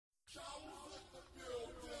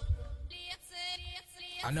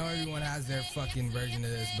I know everyone has their fucking version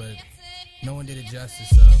of this, but no one did it justice,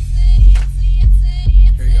 so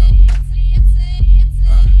here you go.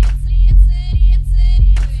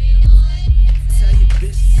 Tell your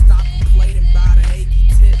bitch to stop complaining about her achy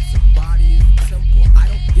tits. Her body is a temple. I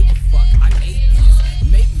don't give a fuck. I'm atheist.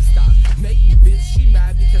 Make me stop. Make me bitch. She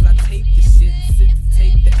mad because I tape the shit and sit to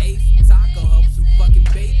tape the ace and taco help some fucking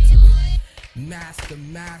bait to it.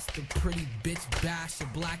 Master, pretty bitch, basher,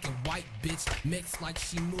 black and white bitch, mixed like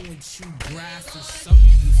she moo and chew grass or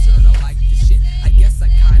something, sorta like the shit. I guess I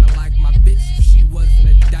kinda like my bitch if she wasn't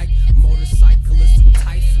a dyke, motorcyclist with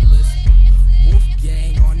Tyson list. Wolf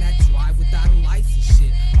gang on that drive without a license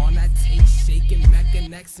shit, on that tape shaking mecca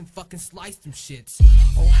necks and fucking slice them shits.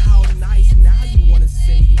 Oh how nice, now you wanna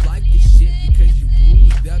say you like this shit because you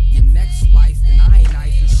bruised up, your neck sliced, and I ain't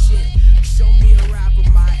nice as shit. Show me a rapper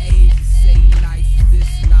my age and say he nice as this,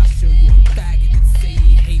 and I'll show you a faggot that say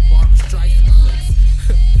he hate Barbara Streisand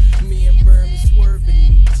flicks. Me and Berman swerving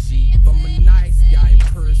in the Jeep. I'm a nice guy in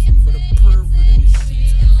person, but a pervert in the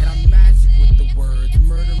sheets. And I'm magic with the words,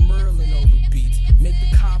 murder Merlin over beats. Make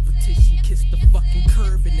the competition kiss the fucking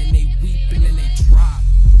curb, and then they weep, and then they drop.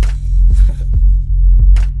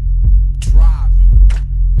 Drop,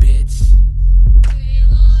 bitch.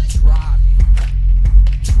 Drop.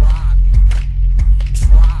 Drop.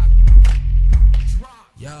 Drop.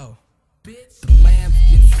 Yo, bitch. The lambs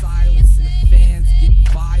get silenced and the fans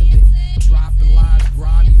get violent. Dropping lines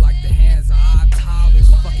groggy like the hands of odd toddlers.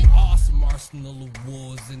 Fucking awesome arsenal of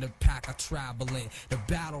wolves in the pack I travel in. The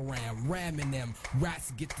battle ram, ramming them.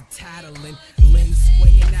 Rats get the tattling. Limbs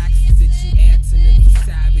swinging axes at you, antonyms of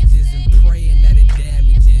savages, and praying that it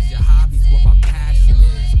damages your hobbies where my passion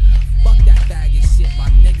is. Fuck that faggot shit, my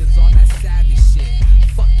niggas on that savage shit.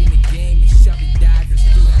 Fucking the game and shoving daggers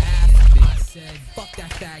through the ass of it. I said, fuck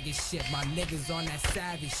that faggot shit, my niggas on that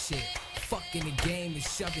savage shit. Fucking the game and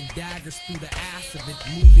shoving daggers through the ass of it.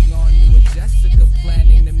 Moving on to a Jessica,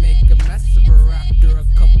 planning to make a mess of her after a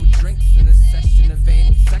couple drinks and a session of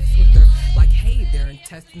anal sex with her. Like, hey, their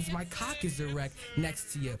intestines, my cock is erect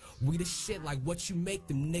next to you. We the shit, like what you make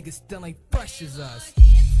them niggas still ain't fresh as us.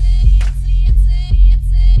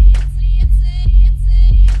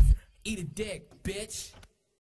 Eat a dick, bitch.